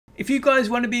If you guys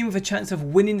want to be in with a chance of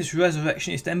winning this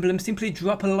Resurrectionist emblem, simply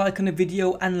drop a like on the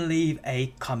video and leave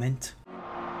a comment.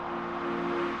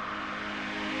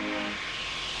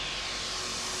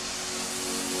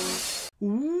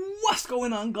 What's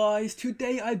going on, guys?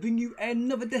 Today I bring you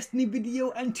another Destiny video,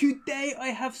 and today I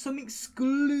have some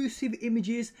exclusive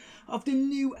images of the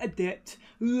new Adept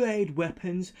raid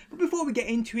weapons. But before we get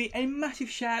into it, a massive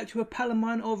shout out to a pal of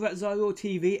mine over at Zyro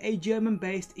TV, a German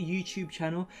based YouTube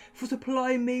channel, for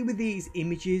supplying me with these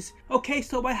images. Okay,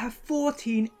 so I have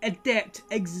 14 Adept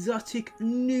exotic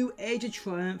new Age of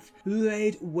Triumph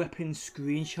raid weapon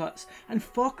screenshots, and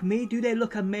fuck me, do they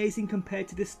look amazing compared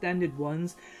to the standard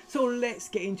ones. So let's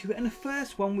get into it. And the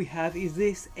first one we have is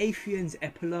this Athenian's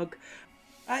Epilogue.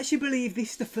 I actually believe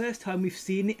this is the first time we've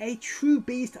seen a true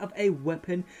beast of a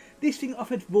weapon. This thing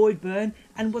offered void burn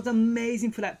and was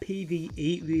amazing for that PvE,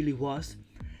 it really was.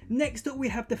 Next up we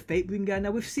have the Fatebringer. Now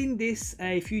we've seen this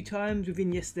a few times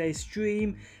within yesterday's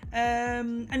stream,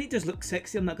 and it does look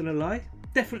sexy, I'm not gonna lie.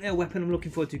 Definitely a weapon I'm looking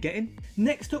forward to getting.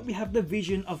 Next up we have the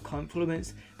Vision of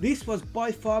Confluence. This was by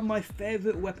far my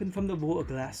favourite weapon from the Water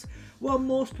Glass. While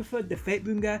most preferred the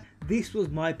Fatebringer, this was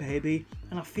my baby,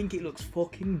 and I think it looks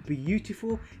fucking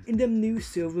beautiful in them new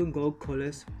silver and gold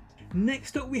colours.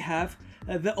 Next up we have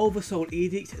the Oversoul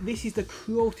Edict. This is the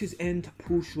Crota's End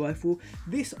Pulse Rifle.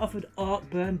 This offered arc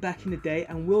burn back in the day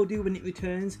and will do when it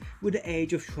returns with the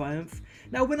Age of Triumph.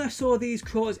 Now when I saw these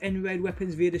Crota's End raid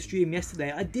weapons via the stream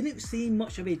yesterday, I didn't see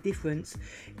much of a difference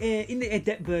in the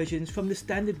Adept versions from the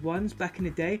standard ones back in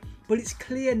the day, but it's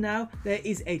clear now there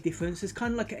is a difference. There's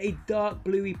kind of like a dark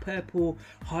bluey purple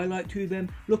highlight to them,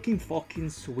 looking fucking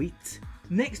sweet.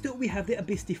 Next up we have the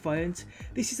Abyss Defiant.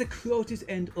 This is a Crota's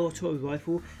End auto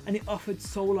rifle and it offered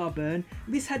solar burn.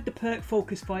 This had the perk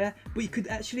Focus Fire, but you could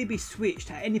actually be switched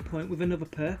at any point with another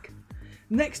perk.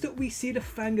 Next up we see the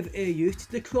Fang of Aryut,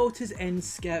 the Crota's End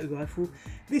scout rifle.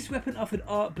 This weapon offered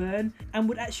arc burn and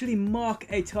would actually mark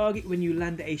a target when you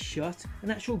land a shot,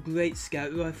 an actual great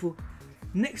scout rifle.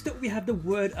 Next up we have the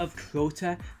Word of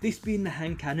Crota, this being the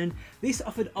hand cannon. This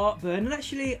offered arc burn, and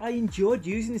actually I enjoyed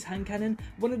using this hand cannon,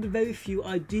 one of the very few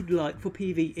I did like for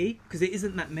PvE, because there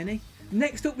isn't that many.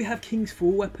 Next up we have King's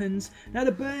Fall weapons. Now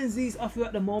the burns these offer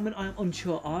at the moment I am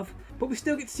unsure of, but we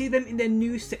still get to see them in their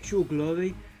new sexual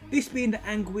glory, this being the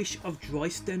Anguish of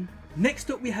Droyston. Next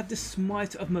up we have the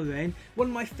Smite of Moraine, one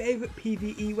of my favourite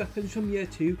PvE weapons from year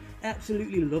 2, I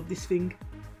absolutely love this thing.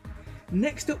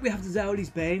 Next up we have the Zauli's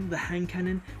Bane, the hand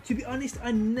cannon. To be honest,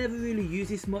 I never really use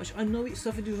this much. I know it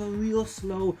suffered with a real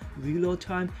slow reload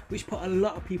time, which put a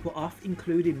lot of people off,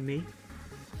 including me.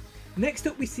 Next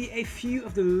up we see a few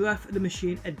of the Wrath of the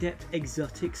Machine Adept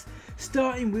exotics,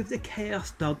 starting with the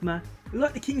Chaos Dogma.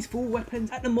 Like the King's Fall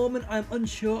weapons, at the moment I am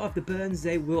unsure of the burns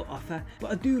they will offer,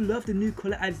 but I do love the new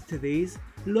colour added to these,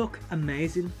 look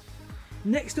amazing.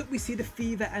 Next up we see the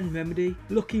Fever and Remedy,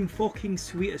 looking fucking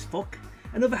sweet as fuck.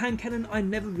 Another hand cannon I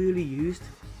never really used.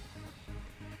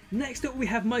 Next up we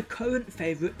have my current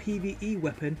favourite PvE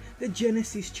weapon, the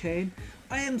Genesis Chain.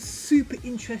 I am super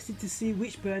interested to see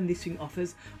which burn this thing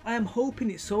offers. I am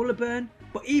hoping it's solar burn,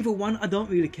 but either one I don't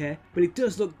really care, but it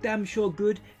does look damn sure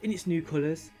good in its new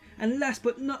colours. And last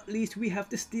but not least we have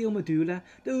the Steel Medulla,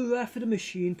 the Wrath of the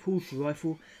Machine Pulse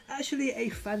Rifle. Actually a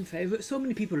fan favourite, so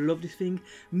many people love this thing.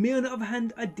 Me on the other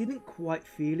hand, I didn't quite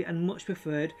feel it and much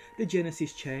preferred the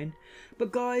Genesis Chain.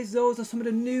 But guys, those are some of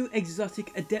the new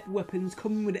exotic Adept weapons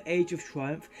coming with the Age of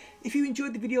Triumph. If you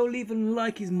enjoyed the video, leave a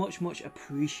like, is much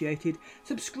appreciated.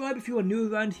 Subscribe if you are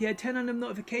new around here, turn on them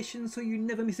notifications so you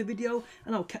never miss a video,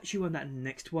 and I'll catch you on that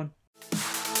next one.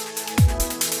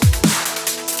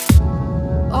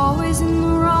 Always in the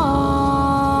wrong,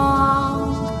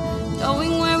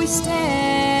 knowing where we stand.